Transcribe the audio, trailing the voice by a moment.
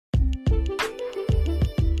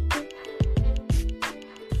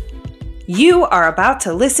You are about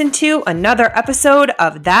to listen to another episode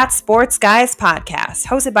of That Sports Guys podcast,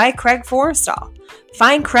 hosted by Craig Forrestall.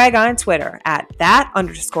 Find Craig on Twitter at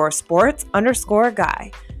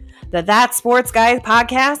that_sports_guy. The That Sports Guys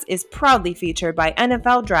podcast is proudly featured by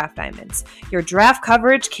NFL Draft Diamonds, your draft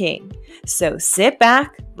coverage king. So sit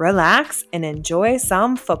back, relax, and enjoy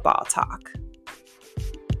some football talk.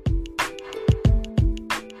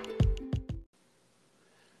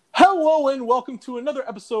 Hello and welcome to another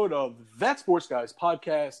episode of That Sports Guys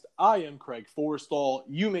podcast. I am Craig Forrestall.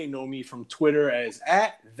 You may know me from Twitter as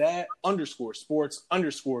at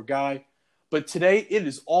that_sports_guy. But today it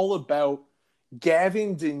is all about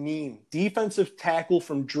Gavin Dineen, defensive tackle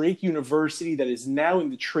from Drake University that is now in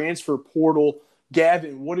the transfer portal.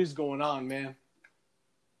 Gavin, what is going on, man?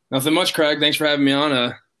 Nothing much, Craig. Thanks for having me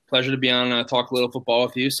on. Pleasure to be on, talk a little football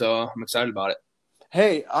with you, so I'm excited about it.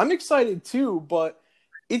 Hey, I'm excited too, but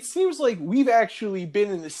it seems like we've actually been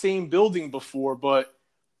in the same building before, but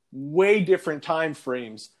way different time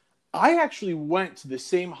frames. I actually went to the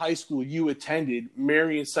same high school you attended,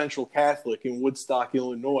 Marion Central Catholic in Woodstock,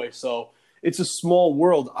 Illinois. So it's a small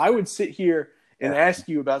world. I would sit here and ask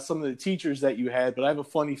you about some of the teachers that you had, but I have a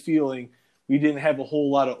funny feeling we didn't have a whole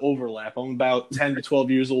lot of overlap. I'm about 10 to 12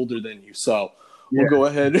 years older than you. So we'll go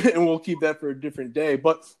ahead and we'll keep that for a different day.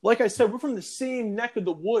 But like I said, we're from the same neck of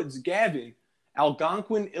the woods, Gavin.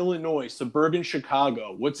 Algonquin, Illinois, suburban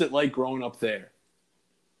Chicago. What's it like growing up there?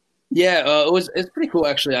 Yeah, it's pretty cool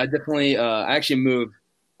actually. I actually moved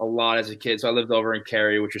a lot as a kid. So I lived over in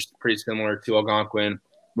Cary, which is pretty similar to Algonquin.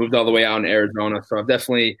 Moved all the way out in Arizona. So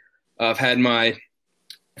I've had my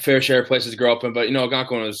fair share of places to grow up in. But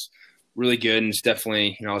Algonquin was really good, and it's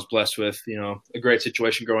definitely I was blessed with a great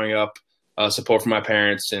situation growing up, support from my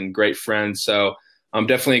parents, and great friends. So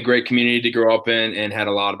definitely a great community to grow up in, and had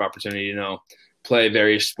a lot of opportunity play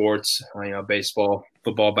various sports, baseball,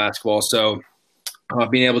 football, basketball. So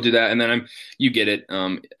being able to do that, and then you get it.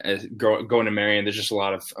 As going to Marion, there's just a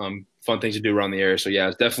lot of fun things to do around the area. So yeah,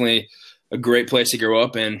 it's definitely a great place to grow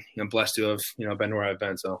up, and I'm blessed to have been where I've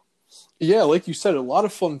been. So yeah, like you said, a lot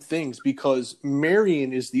of fun things because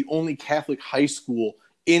Marion is the only Catholic high school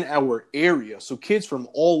in our area. So kids from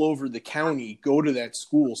all over the county go to that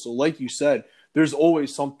school. So like you said, there's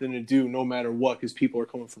always something to do no matter what because people are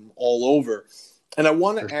coming from all over. And I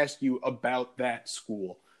want to ask you about that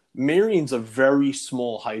school. Marion's a very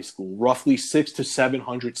small high school, roughly 600 to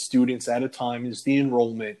 700 students at a time is the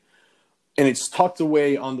enrollment. And it's tucked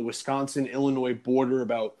away on the Wisconsin-Illinois border,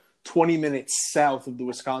 about 20 minutes south of the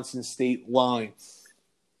Wisconsin state line.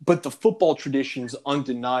 But the football tradition is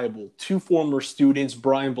undeniable. Two former students,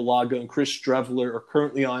 Brian Balaga and Chris Strevler, are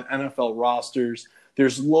currently on NFL rosters.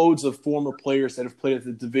 There's loads of former players that have played at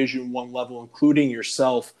the Division I level, including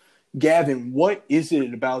yourself. Gavin, what is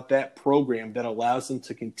it about that program that allows them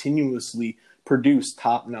to continuously produce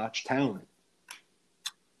top-notch talent?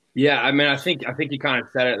 Yeah, I mean, I think you kind of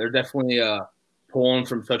said it. They're definitely pulling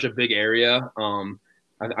from such a big area.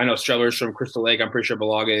 I know Streller's from Crystal Lake. I'm pretty sure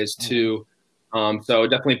Balaga is too. So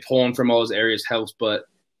definitely pulling from all those areas helps. But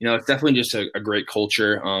it's definitely just a great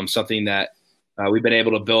culture. Something that we've been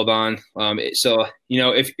able to build on. So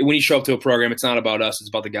when you show up to a program, it's not about us; it's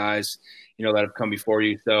about the guys that have come before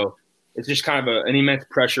you. So it's just kind of an immense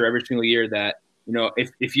pressure every single year that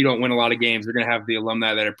if you don't win a lot of games, they're going to have the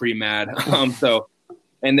alumni that are pretty mad.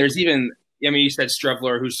 And there's even you said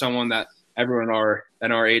Strevler, who's someone that everyone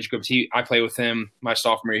in our age groups. I played with him my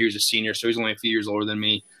sophomore year. He was a senior, so he's only a few years older than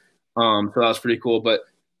me. So that was pretty cool. But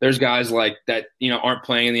there's guys like that, aren't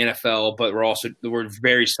playing in the NFL, but we're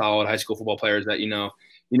very solid high school football players that,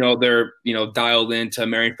 they're, dialed into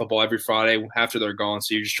Marion football every Friday after they're gone.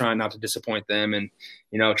 So you're just trying not to disappoint them and,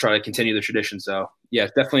 try to continue the tradition. So yeah,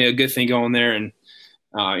 it's definitely a good thing going there. And,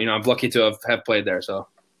 I'm lucky to have played there. So.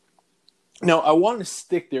 Now, I want to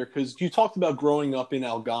stick there because you talked about growing up in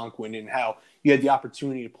Algonquin and how you had the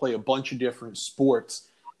opportunity to play a bunch of different sports.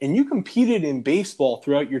 And you competed in baseball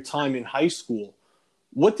throughout your time in high school.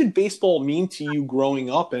 What did baseball mean to you growing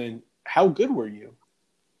up, and how good were you?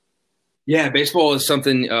 Yeah, baseball is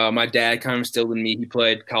something my dad kind of instilled in me. He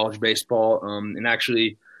played college baseball and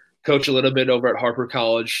actually coached a little bit over at Harper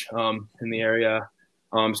College in the area.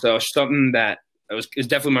 So something that is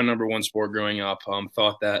definitely my number one sport growing up.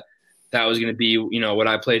 Thought that was going to be, what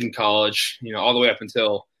I played in college, all the way up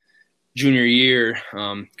until junior year.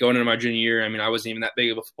 Going into my junior year, I mean, I wasn't even that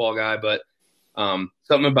big of a football guy, but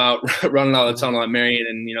something about running out of the tunnel at Marion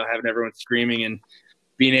and, having everyone screaming and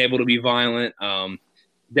being able to be violent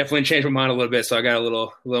definitely changed my mind a little bit. So I got a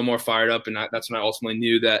little more fired up, and that's when I ultimately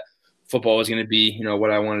knew that football was going to be,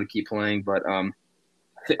 what I wanted to keep playing. But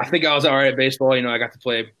I think I was all right at baseball. I got to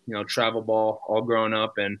play, travel ball all growing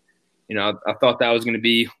up, and I thought that was going to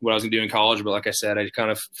be what I was going to do in college, but like I said, I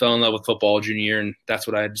kind of fell in love with football junior year, and that's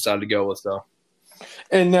what I decided to go with. So.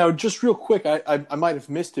 And now, just real quick, I might have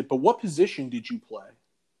missed it, but what position did you play?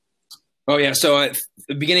 Oh yeah, so at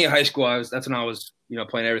the beginning of high school, that's when I was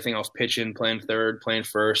playing everything. I was pitching, playing third, playing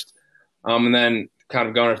first, and then kind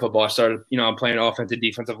of going to football. I started I'm playing offensive,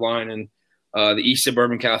 defensive line, and the East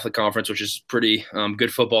Suburban Catholic Conference, which is pretty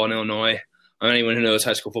good football in Illinois. Anyone who knows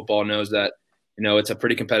high school football knows that it's a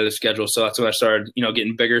pretty competitive schedule. So that's when I started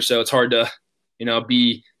getting bigger. So it's hard to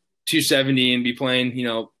be 270 and be playing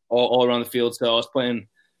all around the field. So I was playing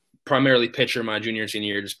primarily pitcher my junior and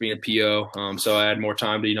senior year, just being a PO. So I had more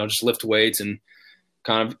time to just lift weights and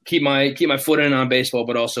kind of keep my foot in on baseball,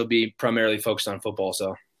 but also be primarily focused on football.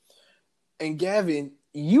 So. And Gavin,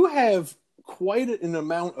 you have quite an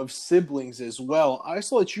amount of siblings as well. I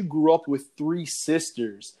saw that you grew up with 3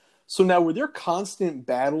 sisters. So now, were there constant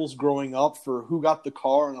battles growing up for who got the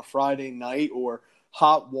car on a Friday night, or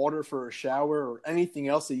hot water for a shower, or anything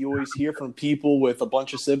else that you always hear from people with a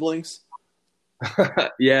bunch of siblings?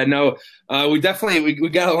 Yeah, no, we definitely we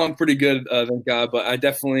got along pretty good, thank God. But I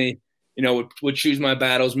definitely would choose my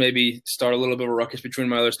battles. Maybe start a little bit of a ruckus between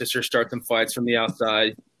my other sisters, start some fights from the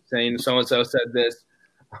outside, saying so and so said this.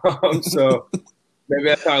 So maybe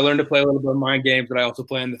that's how I learned to play a little bit of mind games that I also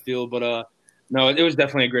play in the field. But no, it was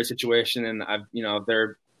definitely a great situation, and I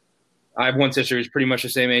have one sister who's pretty much the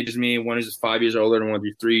same age as me. One is 5 years older, and one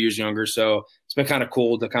is 3 years younger. So it's been kind of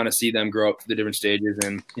cool to kind of see them grow up through the different stages,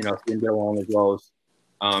 and see them get along as well as.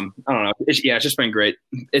 I don't know. It's just been great.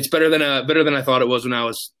 It's better than I thought it was when I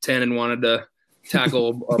was 10 and wanted to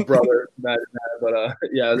tackle a brother. But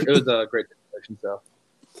yeah, it was a great situation. So.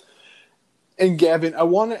 And Gavin, I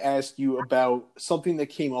want to ask you about something that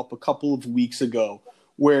came up a couple of weeks ago,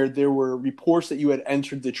 where there were reports that you had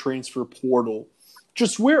entered the transfer portal.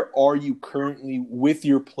 Just where are you currently with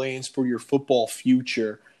your plans for your football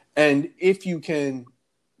future? And if you can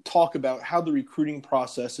talk about how the recruiting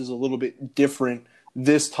process is a little bit different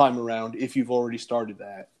this time around, if you've already started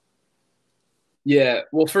that. Yeah,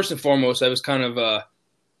 well, first and foremost, I was kind of it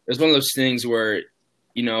was one of those things where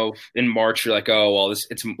in March you're like, oh well, this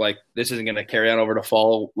isn't going to carry on over to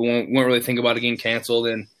fall. We won't really think about it getting canceled,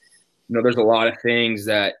 and there's a lot of things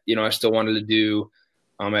that I still wanted to do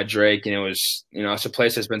at Drake, and it was it's a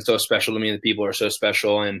place that's been so special to me, and the people are so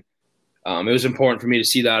special, and it was important for me to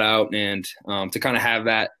see that out and to kind of have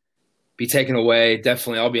that be taken away.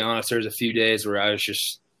 Definitely, I'll be honest, there was a few days where I was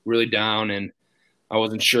just really down and I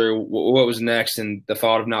wasn't sure what was next, and the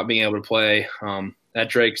thought of not being able to play at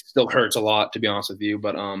Drake still hurts a lot, to be honest with you.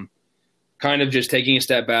 But kind of just taking a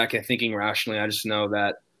step back and thinking rationally, I just know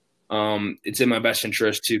that it's in my best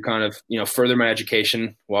interest to kind of further my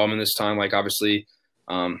education while I'm in this time. Like obviously,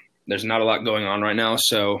 there's not a lot going on right now,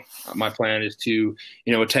 so my plan is to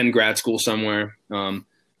attend grad school somewhere.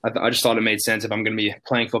 I just thought it made sense if I'm going to be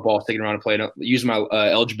playing football, sticking around and play, use my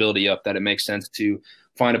eligibility up, that it makes sense to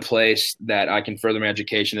find a place that I can further my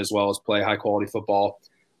education as well as play high quality football.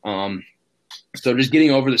 So just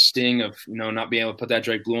getting over the sting of not being able to put that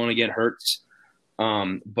Drake blue on again hurts.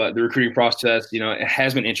 But the recruiting process, it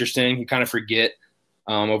has been interesting. You kind of forget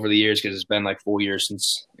over the years, because it's been like 4 years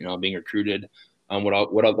since being recruited,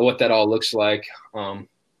 what that all looks like.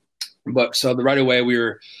 But so right away we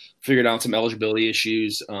were figured out some eligibility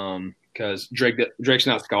issues because Drake's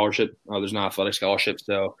not scholarship. There's not athletic scholarship,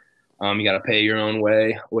 so you got to pay your own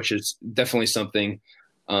way, which is definitely something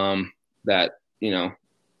that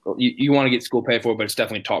you want to get school paid for, but it's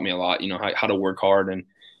definitely taught me a lot. How to work hard, and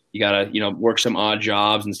you got to work some odd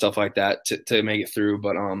jobs and stuff like that to make it through.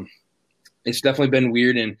 But it's definitely been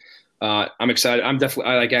weird, and I'm excited.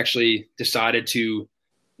 I actually decided to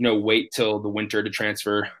wait till the winter to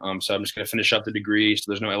transfer. So I'm just going to finish up the degree, so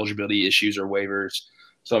there's no eligibility issues or waivers.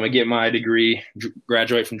 So I'm going to get my degree,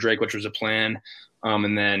 graduate from Drake, which was a plan,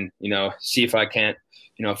 and then see if I can't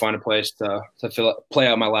find a place to play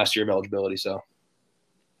out my last year of eligibility. So.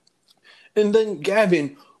 And then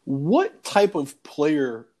Gavin, what type of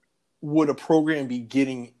player would a program be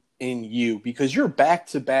getting in you? Because you're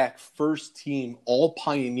back-to-back first team all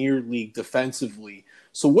Pioneer League defensively.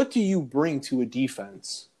 So what do you bring to a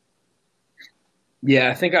defense? Yeah,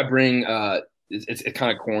 I think I bring it's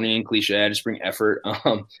kind of corny and cliche. I just bring effort.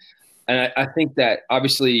 And I think that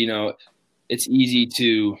obviously, it's easy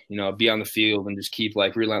to, be on the field and just keep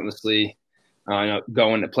relentlessly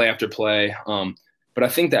going to play after play. But I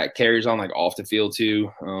think that carries on off the field too,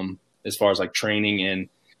 as far as training and,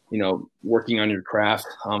 working on your craft.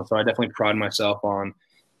 So I definitely pride myself on,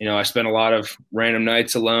 I spend a lot of random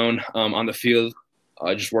nights alone on the field,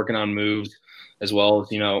 just working on moves, as well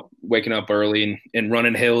as, waking up early and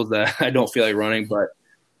running hills that I don't feel like running. But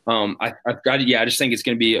I just think it's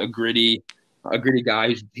going to be a gritty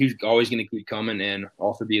guy who's always going to keep coming and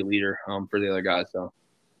also be a leader for the other guys. So,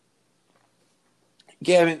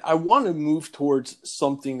 Gavin, I want to move towards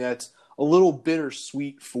something that's a little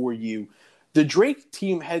bittersweet for you. The Drake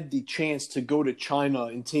team had the chance to go to China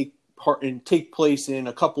and take place in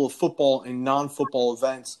a couple of football and non-football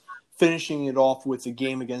events, finishing it off with a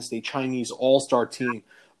game against a Chinese all-star team.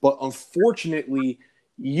 But unfortunately,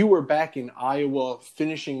 you were back in Iowa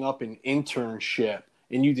finishing up an internship,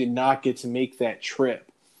 and you did not get to make that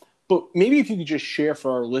trip. But maybe if you could just share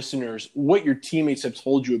for our listeners what your teammates have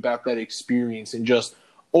told you about that experience and just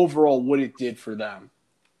overall what it did for them.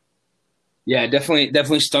 Yeah,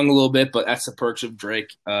 definitely stung a little bit, but that's the perks of Drake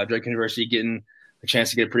University, getting a chance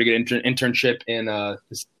to get a pretty good internship in a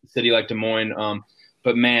city like Des Moines.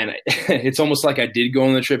 But man, it's almost like I did go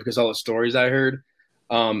on the trip because all the stories I heard.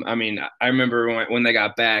 I remember when they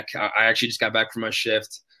got back, I actually just got back from my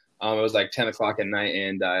shift. It was like 10 o'clock at night,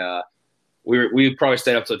 and we probably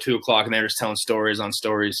stayed up till 2 o'clock, and they were just telling stories on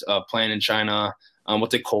stories of playing in China, what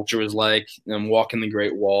the culture was like, and walking the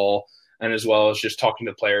Great Wall, and as well as just talking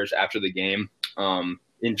to players after the game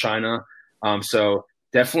in China. So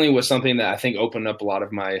definitely was something that I think opened up a lot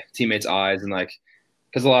of my teammates' eyes, and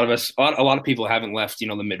because a lot of people haven't left,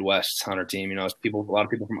 the Midwest on our team. A lot of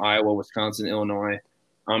people from Iowa, Wisconsin, Illinois.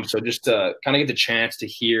 So just to kind of get the chance to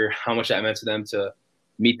hear how much that meant to them, to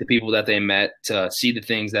meet the people that they met, to see the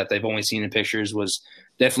things that they've only seen in pictures, was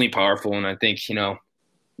definitely powerful. And I think,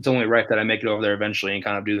 it's only right that I make it over there eventually and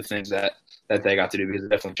kind of do the things that they got to do, because it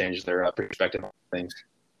definitely changes their perspective on things.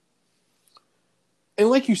 And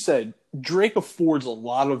like you said, Drake affords a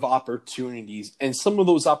lot of opportunities, and some of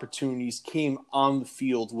those opportunities came on the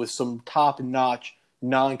field with some top-notch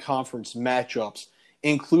non-conference matchups,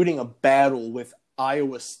 including a battle with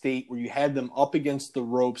Iowa State where you had them up against the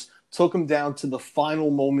ropes, took them down to the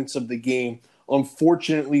final moments of the game,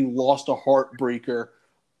 unfortunately lost a heartbreaker.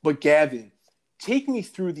 But Gavin, take me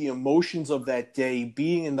through the emotions of that day,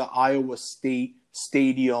 being in the Iowa State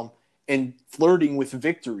stadium and flirting with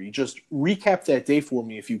victory. Just recap that day for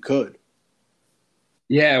me if you could.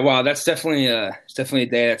 Yeah, wow, that's definitely a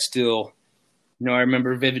day that still, I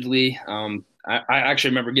remember vividly. I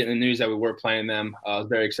actually remember getting the news that we were playing them. It was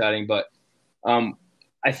very exciting, but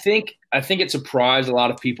I think it surprised a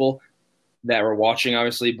lot of people that were watching,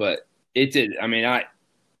 obviously, but it did. I mean, I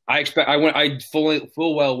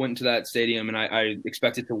full well went into that stadium, and I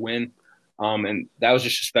expected to win. And that was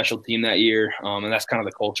just a special team that year. And that's kind of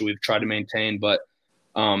the culture we've tried to maintain. But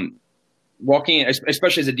walking,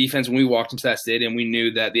 especially as a defense, when we walked into that stadium, we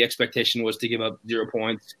knew that the expectation was to give up 0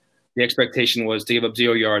 points. The expectation was to give up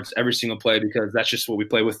 0 yards every single play, because that's just what we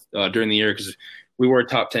play with during the year, because we were a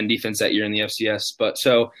top 10 defense that year in the FCS. But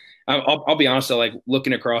so I'll be honest, though,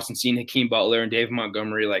 looking across and seeing Hakeem Butler and David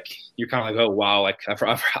Montgomery, you're kind of oh, wow,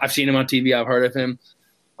 I've seen him on TV. I've heard of him.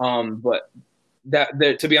 But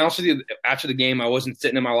to be honest with you, after the game, I wasn't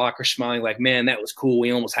sitting in my locker smiling man, that was cool,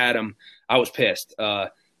 we almost had him. I was pissed.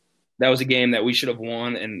 That was a game that we should have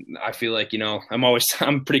won, and I feel like, I'm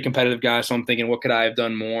a pretty competitive guy, so I'm thinking, what could I have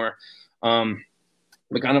done more?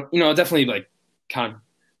 Definitely kind of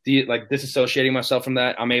disassociating myself from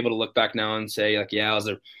that. I'm able to look back now and say yeah, it was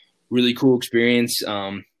a really cool experience.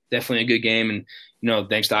 Definitely a good game, and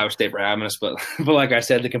thanks to Iowa State for having us. But like I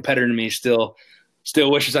said, the competitor in me still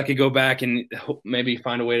wishes I could go back and maybe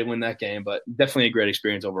find a way to win that game. But definitely a great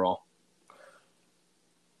experience overall.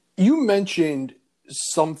 You mentioned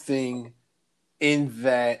something in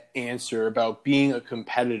that answer about being a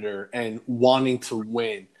competitor and wanting to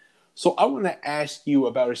win. So I want to ask you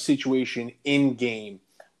about a situation in game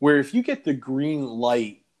where if you get the green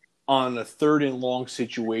light on a 3rd and long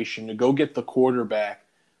situation to go get the quarterback,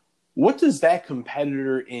 what does that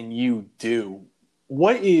competitor in you do?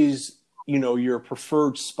 What is, your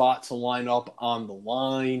preferred spot to line up on the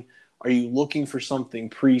line? Are you looking for something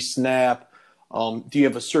pre-snap? Do you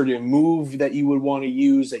have a certain move that you would want to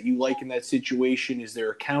use that you like in that situation? Is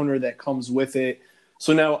there a counter that comes with it?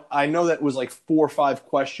 So now I know that was 4 or 5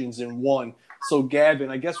 questions in one. So Gavin,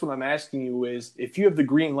 I guess what I'm asking you is, if you have the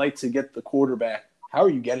green light to get the quarterback, how are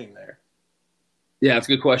you getting there? Yeah, that's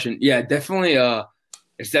a good question. Yeah, definitely.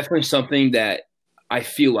 It's definitely something that I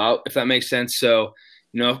feel out, if that makes sense. So,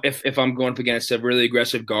 if I'm going up against a really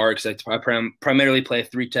aggressive guard, because I primarily play a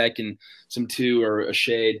 3-tech and some 2 or a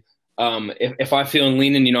shade. If I feel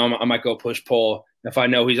leaning, I might go push pull. If I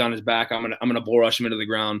know he's on his back, I'm gonna bull rush him into the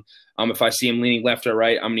ground. If I see him leaning left or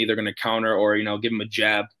right, I'm either gonna counter or give him a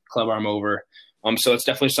jab, club arm over. So it's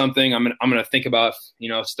definitely something I'm gonna think about.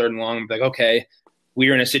 It's 3rd and long. I'm like, okay, we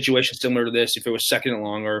were in a situation similar to this. If it was 2nd and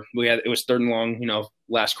long, or it was 3rd and long,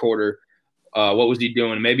 last quarter, what was he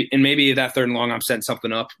doing? Maybe that third and long, I'm setting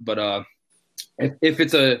something up. But if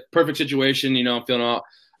it's a perfect situation, I'm feeling all,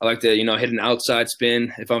 I like to, hit an outside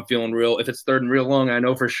spin if I'm feeling real. If it's third and real long, I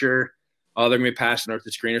know for sure they're going to be passing or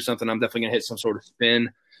the screen or something. I'm definitely going to hit some sort of spin.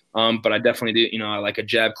 But I definitely do, I like a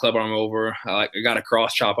jab club arm over. I got a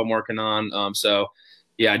cross chop I'm working on. So,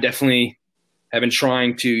 yeah, I definitely have been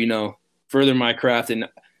trying to, further my craft. And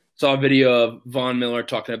saw a video of Von Miller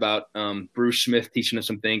talking about Bruce Smith teaching him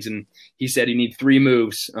some things. And he said you need 3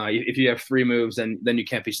 moves. If you have 3 moves, then you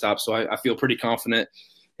can't be stopped. So I feel pretty confident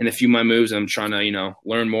in a few of my moves. I'm trying to,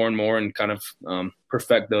 learn more and more and kind of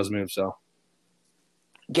perfect those moves. So,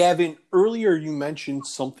 Gavin, earlier you mentioned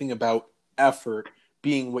something about effort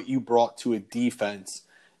being what you brought to a defense.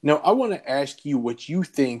 Now, I want to ask you what you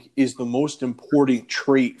think is the most important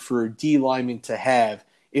trait for a D lineman to have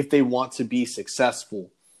if they want to be successful.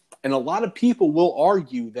 And a lot of people will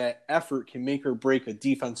argue that effort can make or break a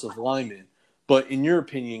defensive lineman. But in your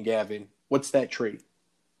opinion, Gavin, what's that trait?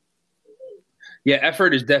 Yeah,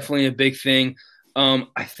 effort is definitely a big thing. I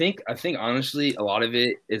think honestly, a lot of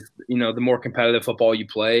it is, the more competitive football you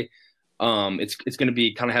play, it's going to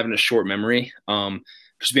be kind of having a short memory.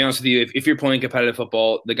 Just to be honest with you, if you're playing competitive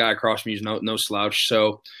football, the guy across from you is no slouch.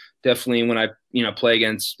 So definitely when I play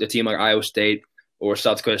against a team like Iowa State or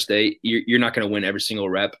South Dakota State, you're not going to win every single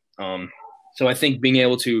rep. So I think being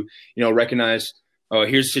able to recognize, oh,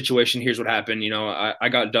 here's the situation, here's what happened. I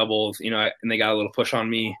got doubled, and they got a little push on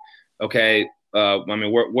me. Okay.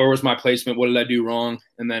 Where was my placement? What did I do wrong?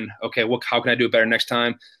 And then, okay, how can I do it better next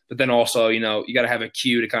time? But then also, you got to have a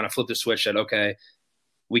cue to kind of flip the switch that, okay,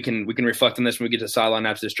 we can reflect on this when we get to the sideline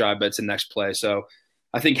after this drive, but it's the next play. So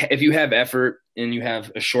I think if you have effort and you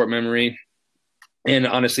have a short memory, and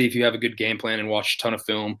honestly, if you have a good game plan and watch a ton of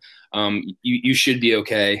film, you should be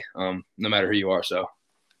okay, no matter who you are. So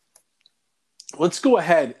let's go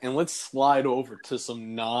ahead and let's slide over to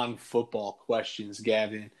some non-football questions,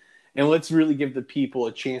 Gavin. And let's really give the people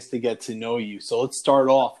a chance to get to know you. So let's start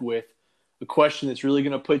off with a question that's really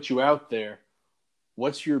going to put you out there.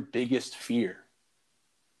 What's your biggest fear?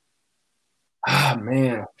 Ah,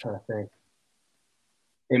 man, I'm trying to think.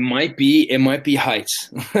 It might be heights.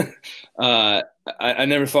 I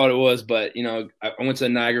never thought it was, but I went to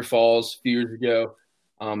Niagara Falls a few years ago.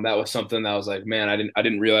 That was something that I was like, man, I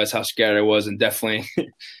didn't realize how scared I was, and definitely,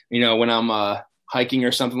 when I'm hiking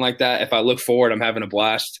or something like that, if I look forward, I'm having a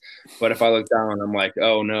blast. But if I look down, I'm like,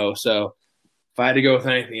 oh no. So if I had to go with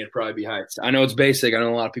anything, it'd probably be heights. I know it's basic. I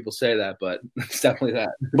know a lot of people say that, but it's definitely that.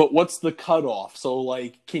 But what's the cutoff? So,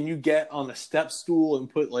 can you get on a step stool and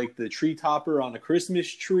put, the tree topper on a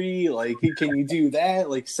Christmas tree? Can you do that?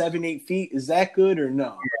 7-8 feet? Is that good or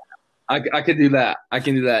no? Yeah, I could do that. I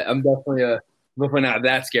can do that. I'm definitely not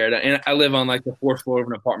that scared. And I live on, the 4th floor of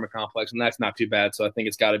an apartment complex, and that's not too bad. So I think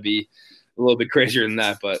it's got to be a little bit crazier than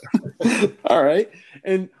that, but all right.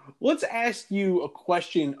 And let's ask you a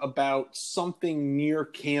question about something near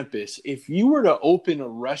campus. If you were to open a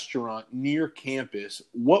restaurant near campus,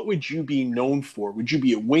 what would you be known for? Would you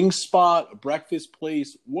be a wing spot, a breakfast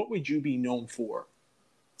place? What would you be known for?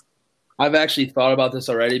 I've actually thought about this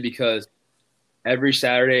already because every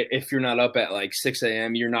Saturday, if you're not up at 6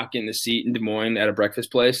 a.m., you're not getting a seat in Des Moines at a breakfast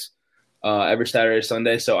place every Saturday,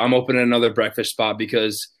 Sunday. So I'm opening another breakfast spot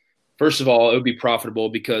because first of all, it would be profitable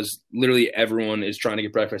because literally everyone is trying to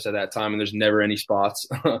get breakfast at that time, and there's never any spots.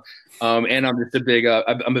 And I'm just a big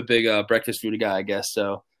breakfast food guy, I guess.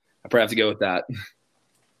 So I probably have to go with that.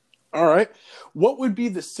 All right. What would be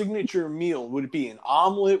the signature meal? Would it be an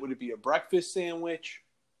omelet? Would it be a breakfast sandwich?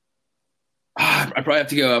 I probably have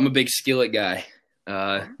to go. I'm a big skillet guy.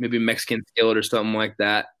 Maybe a Mexican skillet or something like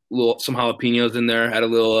that. Some jalapenos in there, add a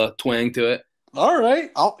little twang to it. All right.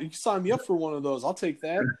 You can sign me up for one of those. I'll take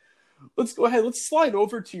that. Let's go ahead. Let's slide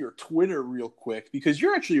over to your Twitter real quick because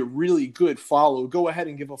you're actually a really good follow. Go ahead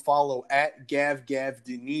and give a follow at Gavin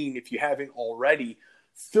Dineen if you haven't already.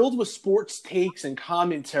 Filled with sports takes and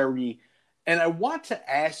commentary. And I want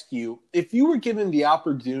to ask you, if you were given the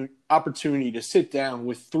opportunity to sit down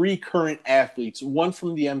with 3 current athletes, one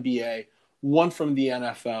from the NBA, one from the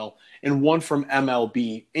NFL, and one from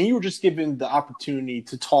MLB, and you were just given the opportunity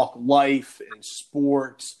to talk life and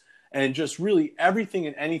sports and just really everything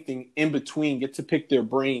and anything in between, get to pick their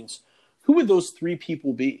brains, who would those 3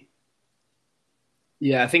 people be?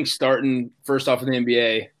 Yeah, I think starting first off in the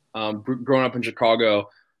NBA, growing up in Chicago,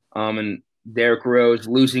 and Derrick Rose,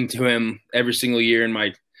 losing to him every single year and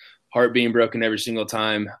my heart being broken every single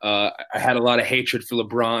time. I had a lot of hatred for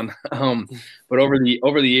LeBron. But over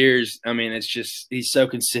the years, it's just he's so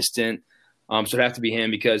consistent. So it'd have to be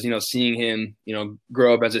him because, seeing him,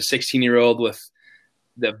 grow up as a 16-year-old with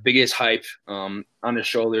the biggest hype on his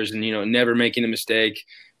shoulders, and never making a mistake,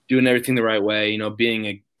 doing everything the right way.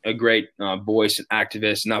 Being a great voice and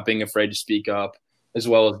activist, not being afraid to speak up, as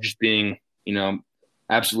well as just being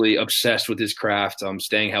absolutely obsessed with his craft,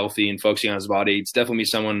 staying healthy and focusing on his body. It's definitely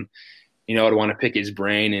someone I'd want to pick his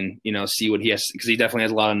brain and see what he has, because he definitely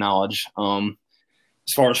has a lot of knowledge.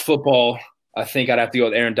 As far as football, I think I'd have to go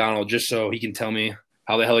with Aaron Donald, just so he can tell me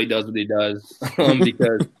how the hell he does what he does,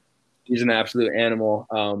 because he's an absolute animal.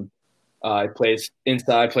 He plays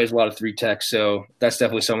inside, plays a lot of 3-tech, so that's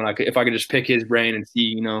definitely someone if I could just pick his brain and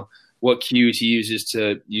see, what cues he uses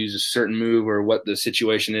to use a certain move or what the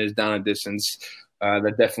situation is down a distance,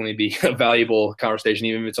 that'd definitely be a valuable conversation,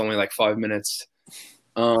 even if it's only like 5 minutes.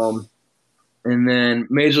 And then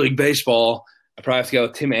Major League Baseball, I probably have to go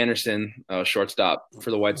with Tim Anderson, shortstop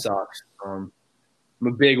for the White Sox. I'm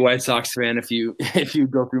a big White Sox fan if you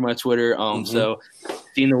go through my Twitter. So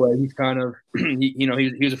seeing the way he's kind of he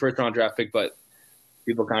was a first round draft pick, but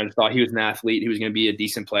people kind of just thought he was an athlete, he was going to be a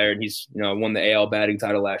decent player, and he's won the AL batting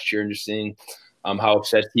title last year. And just seeing how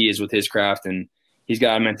obsessed he is with his craft, and he's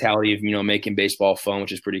got a mentality of making baseball fun,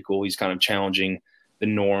 which is pretty cool. He's kind of challenging the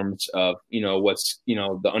norms of what's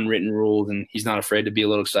the unwritten rules, and he's not afraid to be a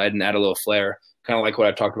little excited and add a little flair, kind of like what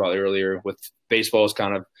I talked about earlier with baseball is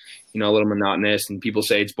kind of a little monotonous, and people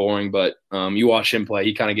say it's boring, but you watch him play,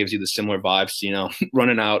 he kind of gives you the similar vibes,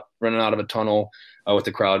 running out of a tunnel with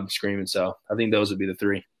the crowd screaming. So I think those would be the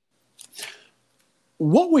three.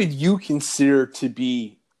 What would you consider to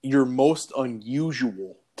be your most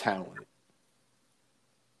unusual talent?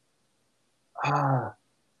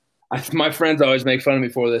 My friends always make fun of me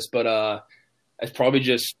for this, but it's probably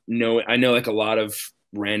just I know like a lot of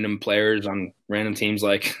random players on random teams.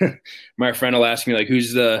 Like my friend will ask me like,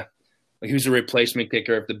 who's the replacement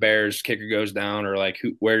kicker if the Bears kicker goes down, or like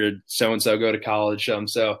where did so and so go to college?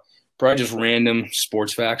 So probably just random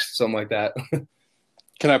sports facts, something like that.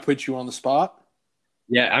 Can I put you on the spot?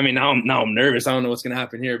 Yeah, I mean now I'm nervous. I don't know what's gonna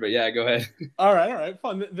happen here, but yeah, go ahead. All right,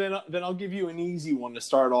 fun. Then I'll give you an easy one to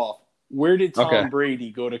start off. Where did Tom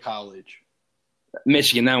Brady go to college?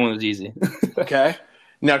 Michigan. That one was easy. Okay.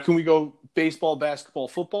 Now, can we go baseball, basketball,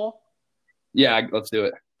 football? Yeah, let's do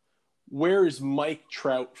it. Where is Mike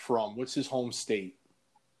Trout from? What's his home state?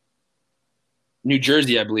 New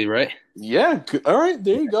Jersey, I believe, right? Yeah. All right,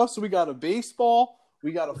 there you go. So we got a baseball,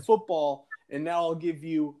 we got a football, and now I'll give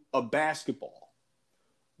you a basketball.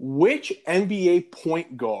 Which NBA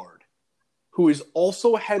point guard, who is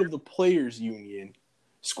also head of the Players Union,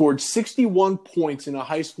 scored 61 points in a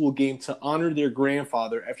high school game to honor their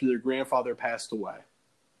grandfather after their grandfather passed away?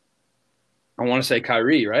 I want to say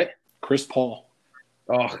Kyrie, right? Chris Paul.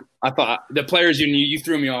 Oh, I thought the Players Union, you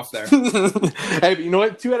threw me off there. Hey, but you know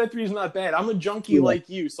what? 2 out of 3 is not bad. I'm a junkie like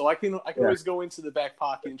you, so I can always go into the back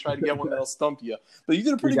pocket and try to get one that'll stump you. But you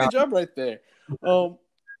did a pretty good job right there. Now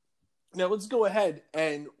let's go ahead.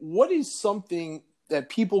 And what is something that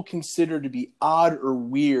people consider to be odd or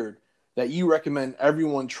weird that you recommend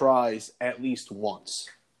everyone tries at least once?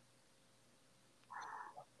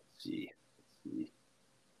 Let's see.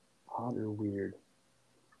 Odd or weird?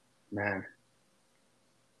 Man.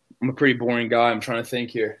 I'm a pretty boring guy. I'm trying to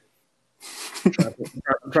think here.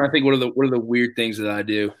 I'm trying to think what are the weird things that I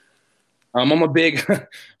do. I'm a big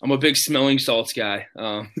smelling salts guy.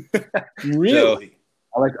 Really?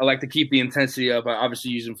 So I like to keep the intensity up. I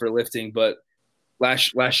obviously use them for lifting, but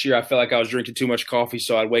last year I felt like I was drinking too much coffee,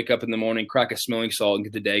 so I'd wake up in the morning, crack a smelling salt, and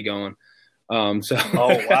get the day going. Oh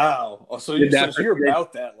wow! So you're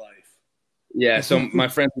about that life. Yeah. So my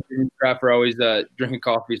friends in craft are always drinking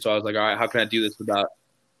coffee, so I was like, all right, how can I do this without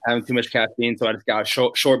having too much caffeine? So I just got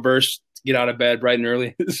a short burst to get out of bed bright and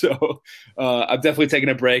early. So I've definitely taken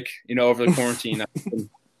a break, over the quarantine.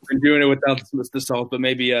 I've been doing it without the salt, but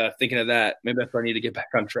maybe thinking of that, maybe that's where I need to get back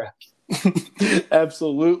on track.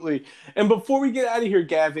 Absolutely. And before we get out of here,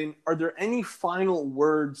 Gavin, are there any final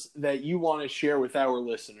words that you want to share with our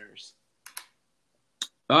listeners?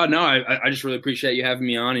 No, I just really appreciate you having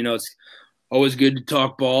me on. It's always good to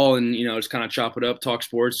talk ball and, just kind of chop it up, talk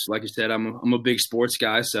sports. Like I said, I'm a big sports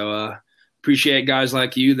guy. So appreciate guys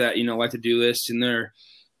like you that, like to do this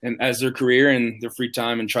as their career and their free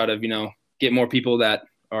time, and try to, get more people that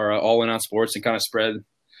are all in on sports and kind of spread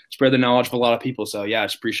the knowledge of a lot of people. So yeah, I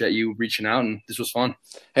just appreciate you reaching out, and this was fun.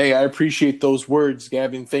 Hey, I appreciate those words,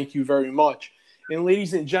 Gavin. Thank you very much. And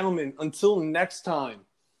ladies and gentlemen, until next time,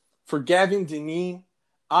 for Gavin Dineen,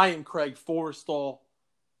 I am Craig Forrestall.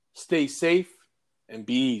 Stay safe and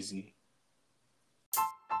be easy.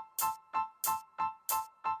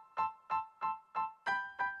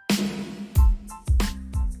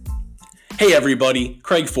 Hey everybody,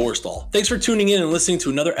 Craig Forstall. Thanks for tuning in and listening to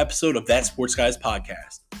another episode of That Sports Guys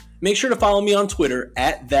podcast. Make sure to follow me on Twitter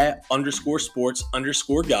at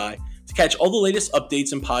that_sports_guy to catch all the latest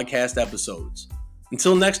updates and podcast episodes.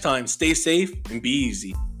 Until next time, stay safe and be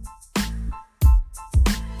easy.